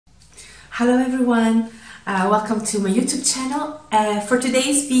Hello everyone, welcome to my YouTube channel. For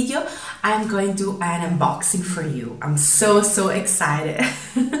today's video I'm going to do an unboxing for you. I'm so excited.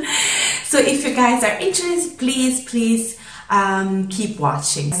 So if you guys are interested, please keep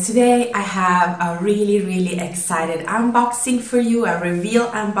watching. Today I have a really excited unboxing for you, a reveal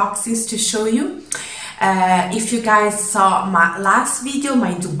unboxings to show you. If you guys saw my last video,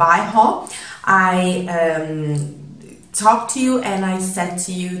 my Dubai haul, I talked to you and I said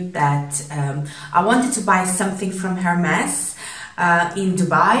to you that I wanted to buy something from Hermes in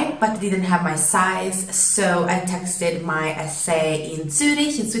Dubai, but they didn't have my size, so I texted my SA in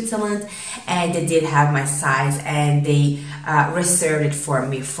Zurich in Switzerland and they did have my size, and they reserved it for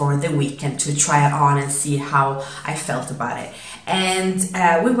me for the weekend to try it on and see how I felt about it. And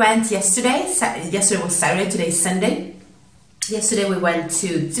we went yesterday. Yesterday was Saturday, today is Sunday. Yesterday we went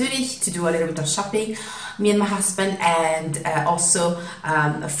to Zurich to do a little bit of shopping, me and my husband, and also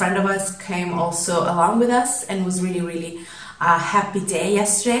a friend of us came also along with us, and it was really a happy day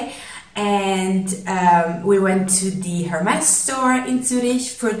yesterday. And we went to the Hermes store in Zurich.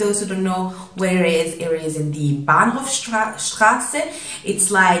 For those who don't know where it is in the Bahnhofstraße.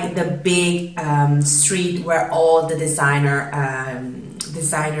 It's like the big street where all the designer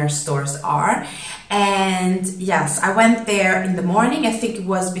stores are. And yes, I went there in the morning. I think it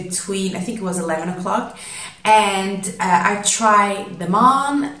was 11 o'clock, and I tried them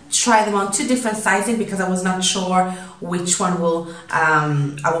on two different sizing because I was not sure which one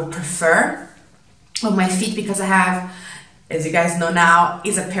I will prefer on my feet, because I have, as you guys know now,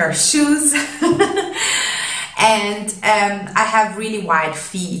 is a pair of shoes. And I have really wide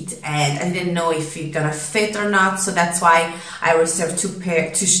feet, and I didn't know if it's gonna fit or not, so that's why I reserved two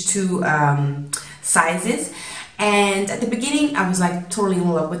sizes. And at the beginning I was like totally in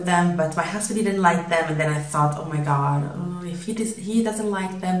love with them, but my husband didn't like them, and then I thought, oh my god, if he doesn't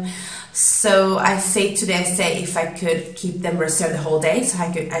like them. So I say if I could keep them reserved the whole day so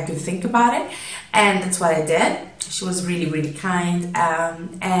I could think about it, and that's what I did. She was really kind,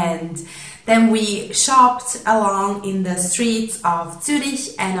 and then we shopped along in the streets of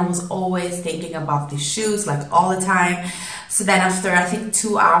Zurich, and I was always thinking about these shoes, like all the time. So then after, I think,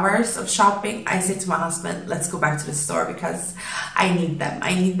 2 hours of shopping, I said to my husband, let's go back to the store because I need them.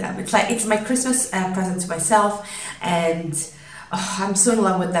 It's my Christmas present to myself, and I'm so in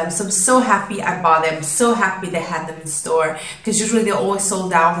love with them. So I'm so happy I bought them, so happy they had them in store, because usually they're always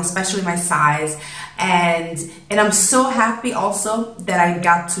sold out, especially my size. And I'm so happy also that I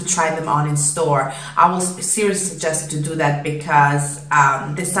got to try them on in store. I was seriously suggested to do that because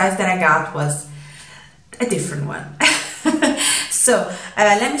the size that I got was a different one. So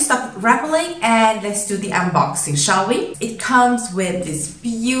let me stop rambling and let's do the unboxing, shall we? It comes with this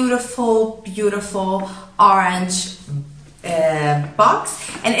beautiful orange box,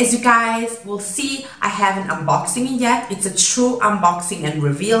 and as you guys will see, I haven't unboxing it yet. It's a true unboxing and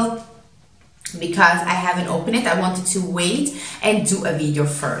reveal because I haven't opened it. I wanted to wait and do a video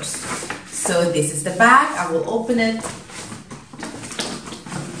first. So this is the bag. I will open it.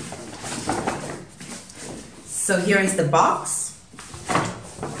 So here is the box.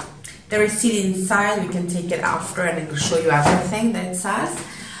 The receipt inside, we can take it after and I will show you everything that it says.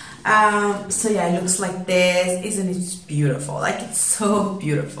 So yeah, it looks like this. Isn't it beautiful? Like, it's so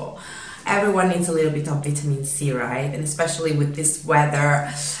beautiful. Everyone needs a little bit of vitamin C, right? And especially with this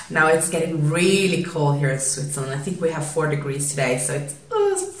weather. Now it's getting really cold here in Switzerland. I think we have 4 degrees today, so it's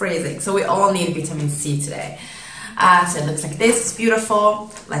freezing. So we all need vitamin C today. So it looks like this. It's beautiful.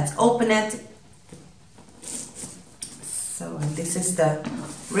 Let's open it. So this is the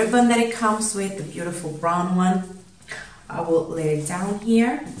ribbon that it comes with, the beautiful brown one. I will lay it down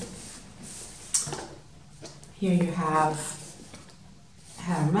here. Here you have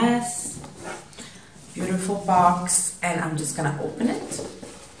Hermes, beautiful box, and I'm just gonna open it.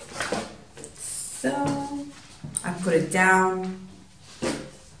 So I put it down,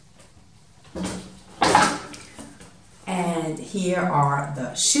 and here are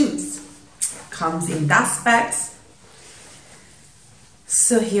the shoes. Comes in dust bags.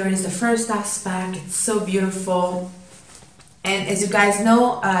 So here is the first dust bag. It's so beautiful. And as you guys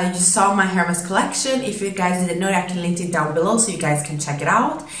know, you saw my Hermes collection. If you guys didn't know it, I can link it down below so you guys can check it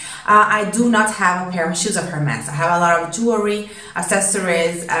out. I do not have a pair of shoes of Hermes. I have a lot of jewelry,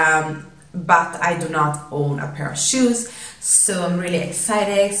 accessories, but I do not own a pair of shoes. So I'm really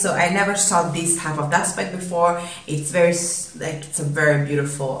excited. So I never saw this type of dust bag before. It's it's a very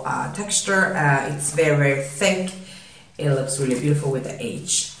beautiful texture. It's very thick. It looks really beautiful with the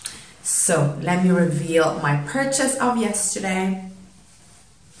H. So let me reveal my purchase of yesterday.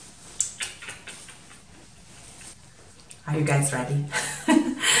 Are you guys ready?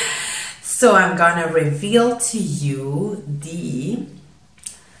 So I'm gonna reveal to you the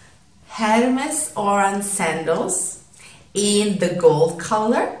Hermes Oran sandals in the gold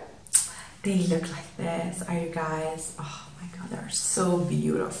color. They look like this. Are you guys? Oh my god, they're so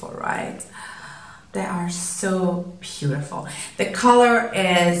beautiful, right? They are so beautiful. The color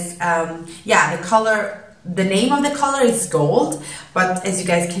is the name of the color is gold, but as you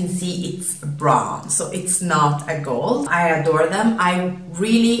guys can see, it's brown, so it's not a gold. I adore them. I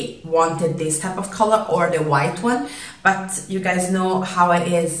really wanted this type of color or the white one, but you guys know how it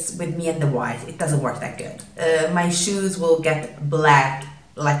is with me and the white. It doesn't work that good. My shoes will get black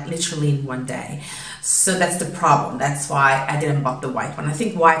like literally in one day, so that's the problem. That's why I didn't buy the white one. I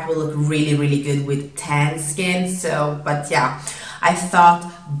think white will look really good with tan skin. So, but yeah, I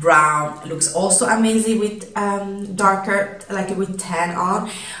thought brown looks also amazing with darker, like with tan on.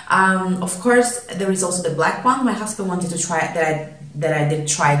 Of course, there is also the black one. My husband wanted to try it, that I did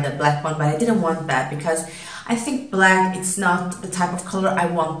try the black one, but I didn't want that because I think black, it's not the type of color I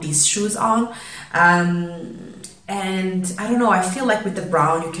want these shoes on. And I don't know, I feel like with the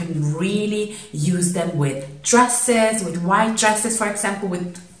brown you can really use them with dresses, with white dresses, for example,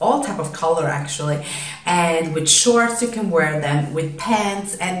 with all type of color actually, and with shorts you can wear them, with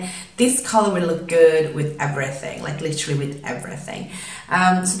pants, and this color will look good with everything, like literally with everything.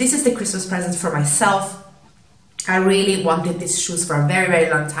 So this is the Christmas present for myself. I really wanted these shoes for a very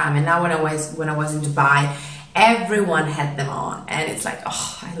long time, and now when I was in Dubai, everyone had them on, and it's like,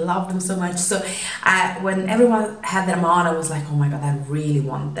 oh, I love them so much. So when everyone had them on, I was like, oh my god, I really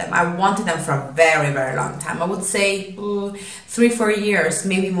want them. I wanted them for a very long time. I would say 3-4 years,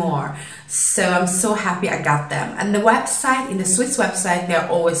 maybe more. So I'm so happy I got them. And the website, in the Swiss website, they're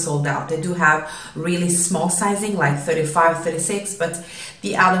always sold out. They do have really small sizing, like 35, 36, but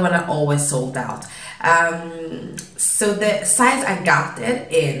the other one are always sold out. So the size I got it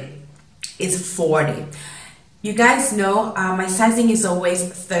in is 40. You guys know my sizing is always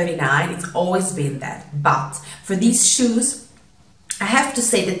 39. It's always been that. But for these shoes, I have to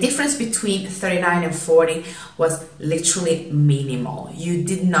say the difference between 39 and 40 was literally minimal. You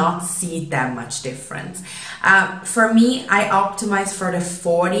did not see that much difference. For me, I optimized for the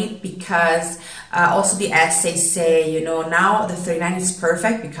 40 because also the essays say, you know, now the 39 is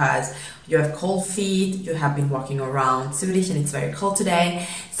perfect because you have cold feet, you have been walking around Zurich and it's very cold today.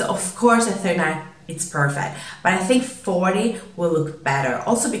 So of course at 39, it's perfect, but I think 40 will look better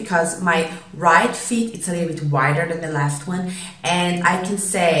also because my right feet, it's a little bit wider than the left one, and I can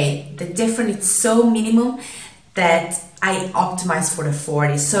say the difference is so minimum that I optimize for the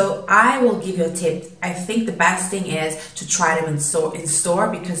 40. So I will give you a tip. I think the best thing is to try them in store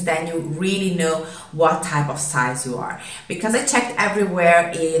because then you really know what type of size you are. Because I checked everywhere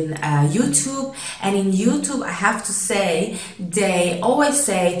in YouTube, and in YouTube I have to say they always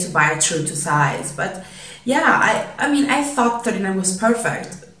say to buy true to size. But yeah, I mean I thought 39 was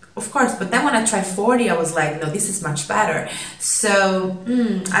perfect. Of course, but then when I tried 40, I was like, no, this is much better. So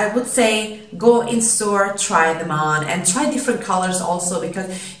I would say go in store, try them on, and try different colors also,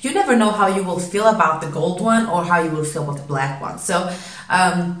 because you never know how you will feel about the gold one or how you will feel about the black one. So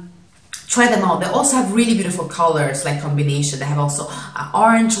try them out. They also have really beautiful colors, like combination. They have also an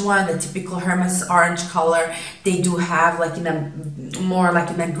orange one, the typical Hermes orange color. They do have like in a more like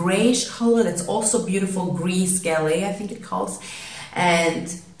in a grayish color that's also beautiful, gris gallet, I think it calls.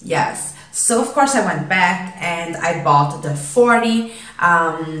 And yes, so of course I went back and I bought the 40.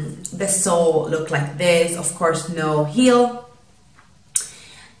 The sole looked like this, of course no heel,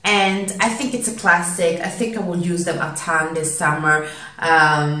 and I think it's a classic. I think I will use them a ton this summer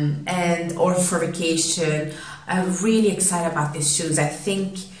and or for vacation. I'm really excited about these shoes. I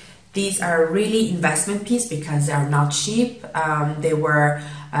think these are a really investment piece because they are not cheap. They were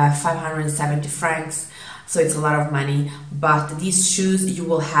 570 francs. So it's a lot of money, but these shoes you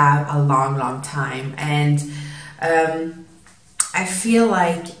will have a long time, and I feel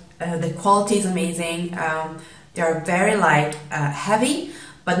like the quality is amazing. They are very like heavy,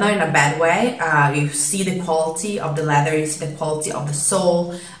 but not in a bad way. You see the quality of the leather, you see the quality of the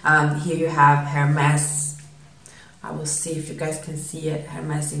sole. Here you have Hermes. I will see if you guys can see it.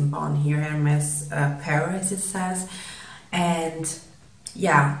 Hermes in bond here, Hermes Paris it says, and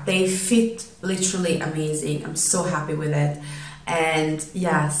yeah, they fit literally amazing. I'm so happy with it, and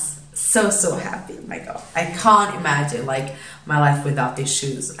yes, so happy. Oh my god, I can't imagine like my life without these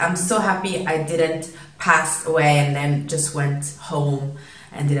shoes. I'm so happy I didn't pass away and then just went home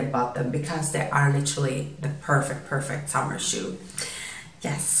and didn't buy them, because they are literally the perfect summer shoe.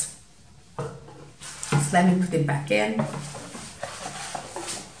 Yes, so let me put it back in.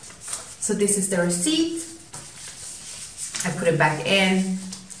 So this is the receipt. I put it back in.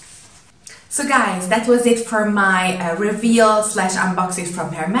 So guys, that was it for my reveal slash unboxing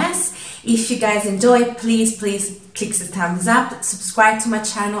from Hermes. If you guys enjoyed, please click the thumbs up, subscribe to my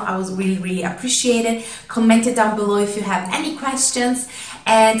channel. I would really appreciate it. Comment it down below if you have any questions,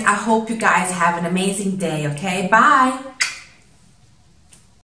 and I hope you guys have an amazing day. Okay, bye.